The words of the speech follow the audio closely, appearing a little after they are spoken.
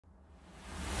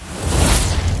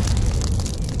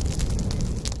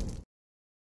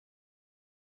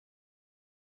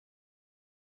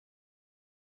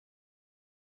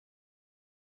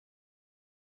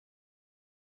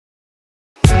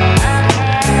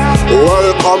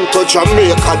come to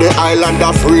Jamaica, the island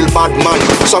of real bad man.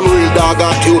 Some real dog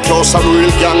at you, some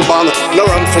real gang bang. No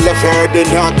run for the fair, the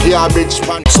not garbage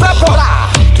pan. Step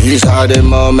up! These are the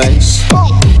moments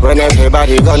when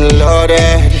everybody gun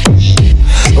loaded.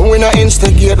 We not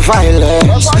instigate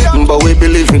violence, but we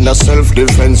believe in the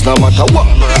self-defense no matter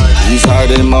what. These are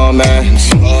the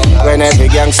moments when every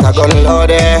gangster gun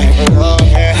loaded.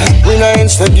 We not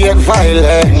instigate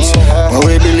violence, but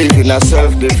we believe in the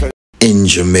self-defense. In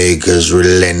Jamaica's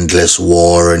relentless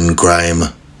war and crime,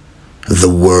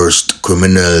 the worst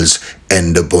criminals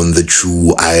end up on the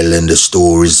True Island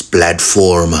Stories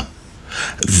platform.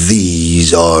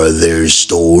 These are their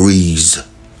stories.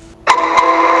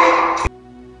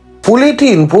 Pull it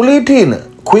in.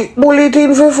 Quick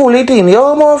bulletin for full it in.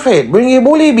 Yo, my fate. Bring your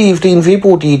bully beef tin for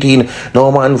put it in.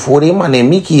 No man, for the man, them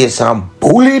Mickey is some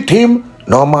bullet him.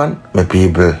 No man, my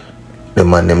people. The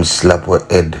man them slap with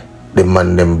head. The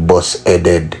man them bust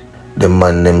headed. The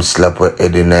man them slap with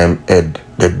head in them head.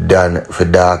 The Dan for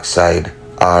Darkcyde.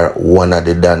 Or one of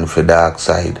the Dan for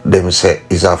Darkcyde. Them say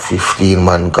is a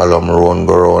 15-man column round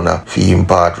Corona. Fi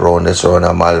impart round this round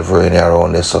a Malvernia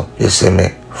round this so. You see me?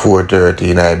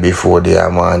 4:30 night before the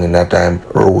morning that time.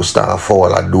 Rooster and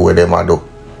fall a do them a do.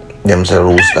 Them say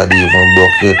rooster they even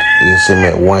broke it. You see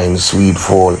me? Wine sweet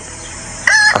fall.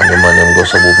 And the man them go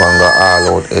sub up and go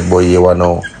all out. Head boy you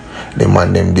know. The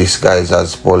man them disguise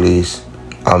as police.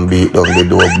 And beat down the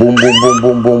door. Boom boom boom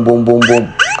boom boom boom boom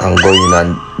boom. And go in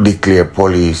and declare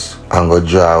police. And go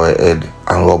draw a head.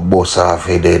 And go bust off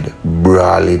a head.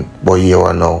 Brawling. But you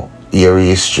know. Here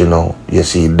is you know. You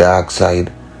see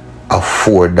Darkcyde. A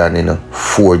 4 Dan, you know,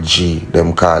 4G,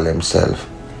 them call themselves.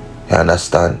 You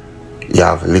understand? You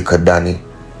have Liquor Danny,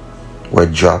 we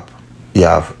drop. You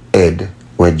have Ed,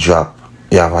 we drop.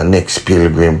 You have a Next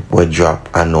Pilgrim, we drop.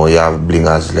 And now you have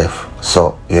Blingers left.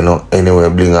 So, you know, anyway,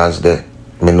 Blingers there,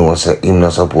 me know say him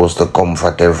not supposed to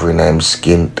comfort every name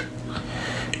skint.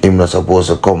 Him not supposed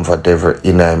to comfort every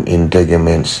in him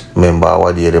integuments. Remember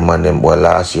what year the man them, well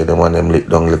last year the man them lit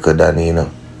down Liquor Danny, you know.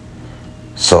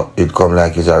 So it come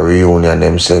like it's a reunion,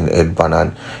 them send Ed pan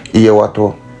and hear what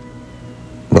to?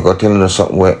 Because tell you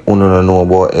something where you don't know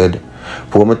about Ed.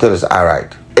 For me tell us,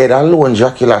 alright, Ed alone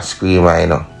Dracula screamer, you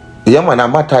know. Yeah man, a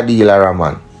matter dealer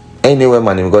man. Anyway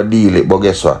man, him go deal it, but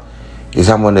guess what? He's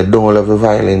a man that don't love the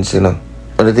violence, you know.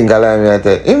 When you think I lie me, I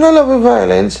tell him don't love the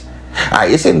violence.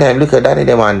 You same time look at Danny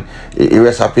the man, he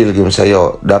rest a pilgrim say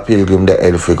yo, that pilgrim the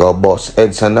Ed figure boss.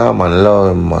 Ed say nah man,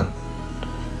 love him man.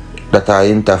 That I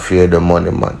interfere the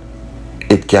money, man.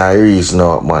 It can't reason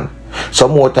out, man.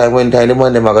 Some more time when time the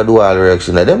man them gonna do all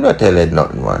reaction, them not tell Ed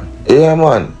nothing, man. Yeah,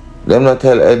 man. Them not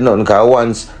tell Ed nothing, cause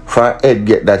once for Ed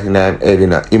get that in him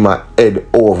head, him a head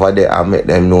over there and make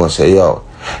them know say, yo,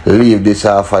 leave this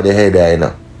off of the head, you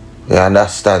know. You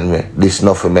understand me? This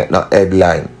nothing make no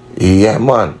headline. Yeah,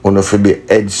 man. You know, to be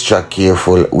extra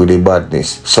careful with the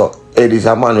badness. So Ed is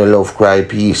a man who love cry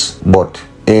peace, but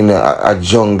in a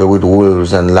jungle with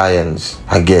wolves and lions,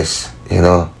 I guess, you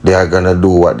know, they are gonna do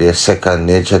what their second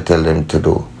nature tell them to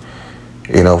do.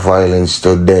 You know, violence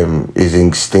to them is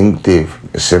instinctive.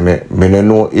 So me don't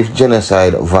know if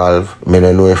genocide valve, me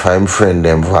don't know if I'm friend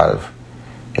them valve.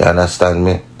 You understand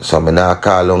me? So me not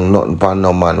call on nothing pan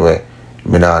no man where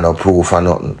me not no proof or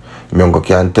nothing. Me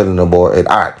can't tell no about Ed.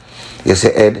 Alright, you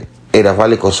say Ed have a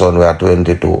little son we are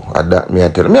 22. At that me I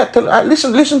tell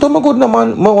listen to me good no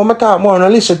man. Me talk more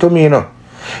and listen to me, you know.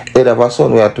 Ed have a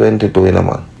son we are 22, you know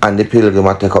man. And the pilgrim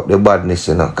a take up the badness,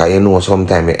 you know. Cause you know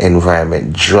sometimes the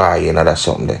environment dry, you know, that's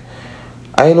something there.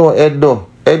 I know Ed though.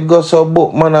 Ed go so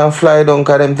book man and fly down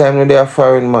cause them time they are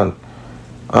foreign man.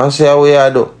 And say how we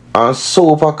are do. And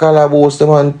super calaboose them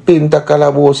and pinta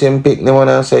calaboose and pick them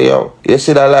and say yo, you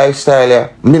see that lifestyle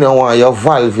here? Me no want your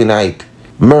valve in it.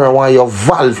 Me want your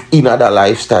valve in that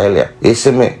lifestyle here. You see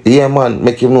me? Yeah man,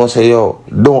 make him know say yo,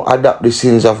 don't adapt the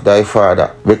sins of thy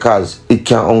father because it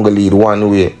can only lead one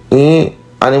way.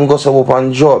 And him go up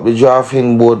and drop the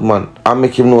drafting board man and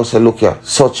make him know say look here,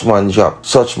 such man job.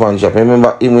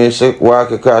 Remember him when you say walk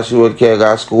across the road care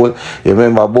go school. You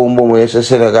remember boom boom when you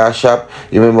say go shop.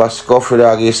 You remember Scuffy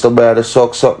dog used to buy the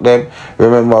socks up them.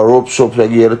 Remember rope soap like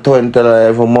you get the $20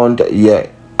 every month. Yeah,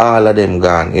 all of them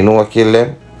gone. You know what kill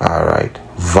them? Alright.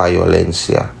 Violence,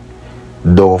 yeah.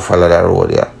 Don't follow that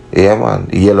road, yeah. Yeah, man.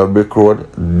 Yellow brick road,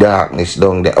 darkness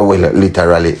down there. Well,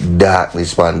 literally,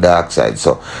 darkness on Darkcyde.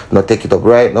 So, now take it up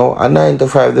right now. And 9 to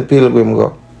 5, the pilgrim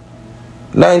go.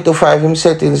 9 to 5, him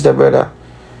settings, the brother.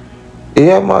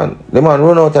 Yeah, man. The man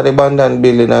run out of the abandoned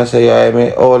building and say, yeah,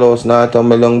 me, all house not on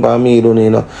me long by me, don't you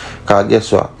know. Because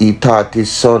guess what? He taught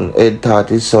his son, Ed taught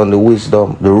his son the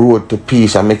wisdom, the road to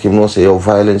peace, and make him know say, yo,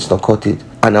 violence no cut it.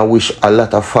 And I wish a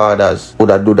lot of fathers would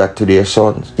have do that to their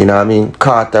sons. You know what I mean?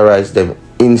 Cauterize them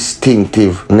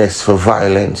instinctiveness for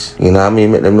violence. You know what I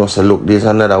mean? Make them know say, look, there's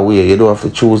another way. You don't have to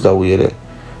choose that way there.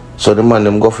 So the man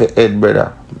them go for head,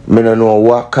 brother. Me don't know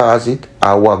what cause it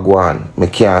or what go on. Me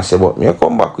can't say, but me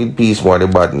come back with peace more the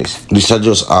badness. This is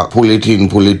just a pull it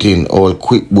in, all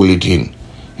quick bulletin.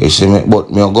 You see me?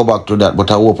 But me go back to that. But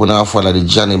I hope I follow the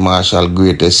Johnny Marshall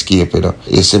Great Escape, you know.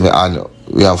 You see me? And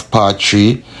we have part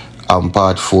 3 and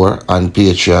part 4 on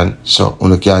Patreon. So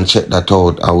you can check that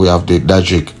out. And we have the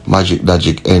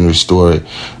Magic Henry story.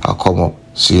 I'll come up.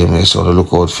 See me, so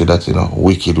look out for that, you know.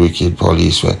 Wicked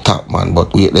police, top man.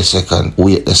 But wait a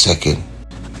second.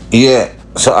 Yeah,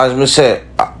 so as me say,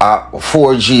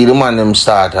 4G, the man them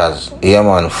starters. Yeah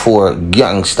man, 4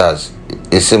 gangsters.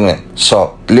 You see me?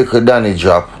 So, Little Danny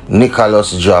drop,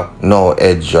 Nicholas drop, now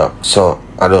Ed drop. So,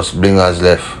 I just bring us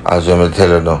left, as we tell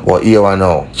you now. But here I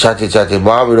know, chatty,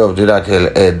 Barbie up to that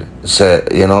tell Ed, say,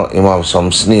 you know, him have some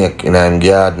snake in him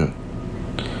garden.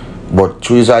 But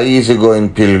choose a easy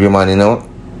going pilgrim, and you know,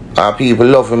 our people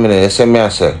love him, you know. You see me, I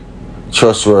say,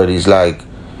 trustworthy is like,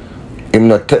 him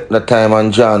not take the time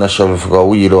and John a shovel if you go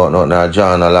weed out, nothing, or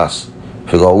John a loss.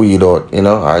 If you go weed out, you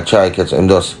know, or try catch him,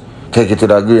 just take it to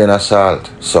the grain of salt.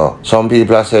 So, some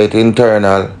people say it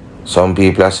internal, some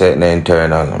people say it not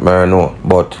internal, I don't know.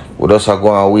 But we just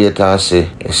go and wait and see,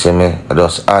 you see me, I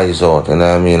just eyes out, you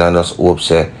know what I mean, and just hope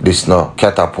say this not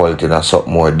catapulting or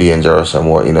something more dangerous and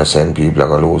more innocent people are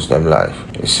going to lose them life.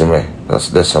 You see me,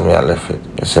 that's how me I left it.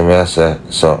 You see me, I say,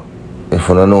 so, if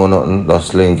you don't know nothing,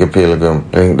 just link the pilgrim,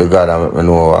 link the God and make me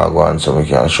know what I go on so we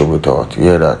can show it out. You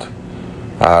hear that?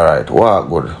 Alright, walk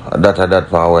good.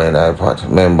 That man way in iPad.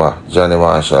 Remember, Johnny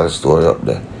Marshall story up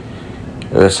there.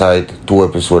 Recite 2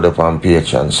 episodes up on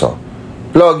Patreon, so.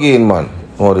 Plug in, man.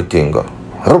 How the thing go.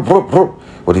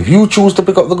 But if you choose to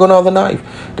pick up the gun or the knife,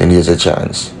 then there's a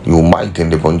chance you might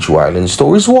end up on True Island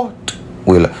Stories. What?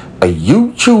 Well, a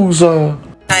you chooser.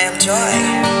 I am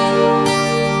Joy.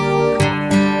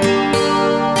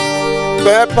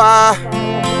 Pepper,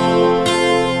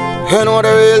 you know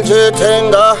the real G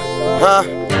thing, huh?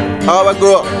 How we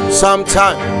grow up,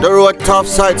 sometime the road tough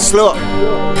side slow.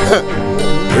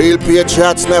 Real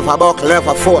patriots never buckle,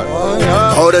 never fall.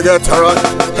 How they get to run,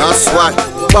 that's why.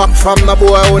 Back from the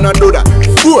boy, we don't do that.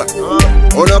 Boy,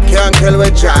 who no can't kill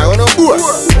with joy, who no boy.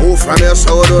 Who from your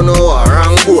soul don't know a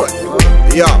wrong boy.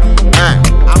 Yo,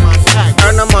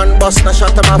 and a man bust a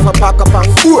shot him off a pack up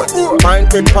and boat.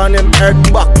 Pointed on him head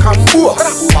back and boat.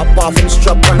 Pop off him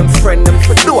strap on him friend him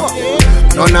for door.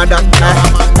 None of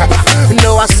that,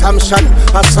 no assumption.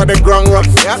 I saw the ground rough,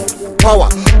 yeah. Power,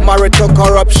 married to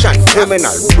corruption.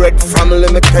 Criminal, bred from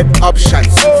limited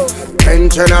options. 10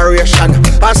 generation.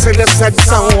 I see the said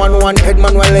someone wanted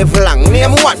man will live long.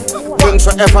 Name one. Things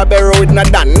forever bury with no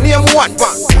done. Name one.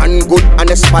 One good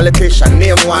honest politician.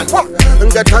 Name one.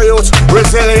 And get a youth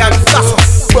resilient.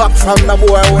 Back from the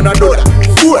boy who no do that.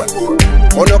 Boy,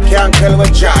 who no can't tell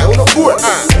with joy. Who no boy.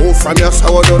 Who from your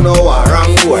soul don't know what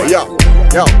wrong boy. Yo,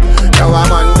 now a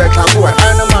man better boy.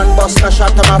 And a man bust a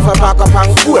shot him off a back up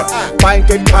and boy.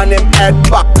 Pointed on him head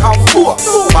back and boy.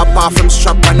 Pop off him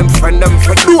strap on him friend him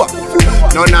for door.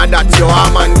 None of that, you a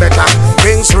man better.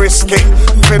 Things risky,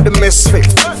 fit the misfit.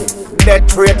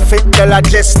 Death rate fit the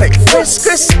logistic.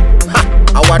 Chris,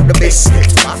 I want the biscuit.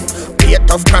 Eight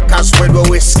of crackers with the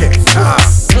whiskey.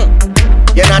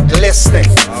 You're not listening.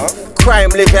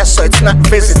 Crime live here, so it's not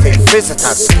visiting.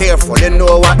 Visitors, careful, you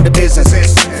know what the business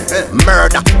is.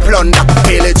 Murder, plunder,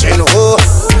 pillaging,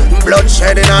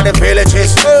 bloodshed in all the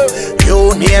villages.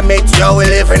 You name it, you will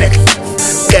live in it.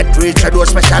 Get rich, I do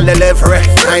special delivery.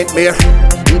 Nightmare,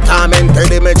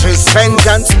 tormented images.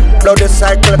 Vengeance, bloody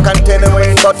cycle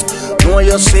continuing. But know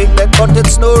you seek that, but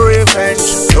it's no revenge.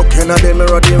 Looking at the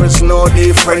mirror, there is no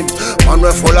different. Man,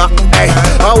 we're full of, hey,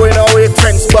 and we know we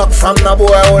trends back from the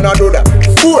boy, who no do that.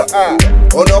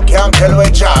 Who no can't tell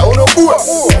with joy, who no boy.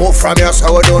 Who from your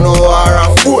soul don't know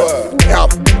around boy.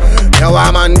 Now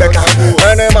a man better.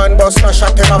 Any man bust no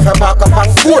shot him off a back up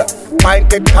and boy.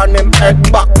 Pointed on him head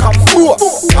back and boy.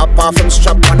 Pop off him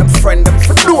strap on him friend him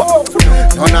for door.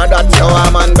 None of that, now a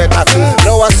man better.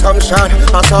 No assumption,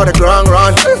 I saw the ground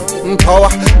run.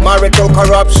 Power, marital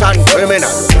corruption.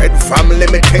 Criminal, bred from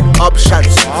limited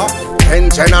options. 10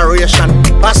 generation,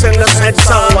 passing the said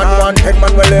someone wanted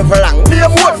man will live long. Name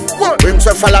one, brings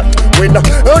a fella with no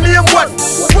name one.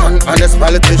 One honest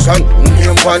politician,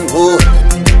 name one who.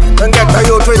 And get a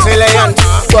youth resilient.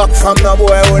 Back from the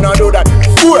boy who no do that.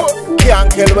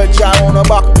 Can't kill with joy on the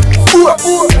back.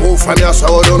 Who from your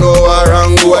soul don't know what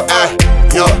wrong boy.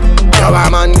 Yo, a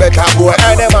man better go.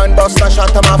 Any man bust a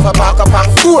shot him off a back up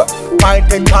and go. Point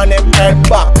it on him head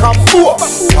back and go.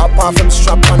 Pop off him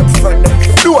strap on him friend him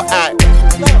do it.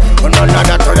 None of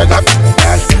that to the top.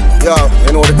 Yo,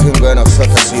 you know the thing going on,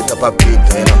 Sotto seat up a beat,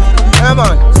 you know. Hey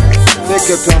man, take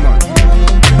your time man.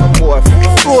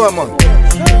 Go man.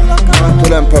 To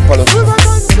them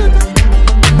people.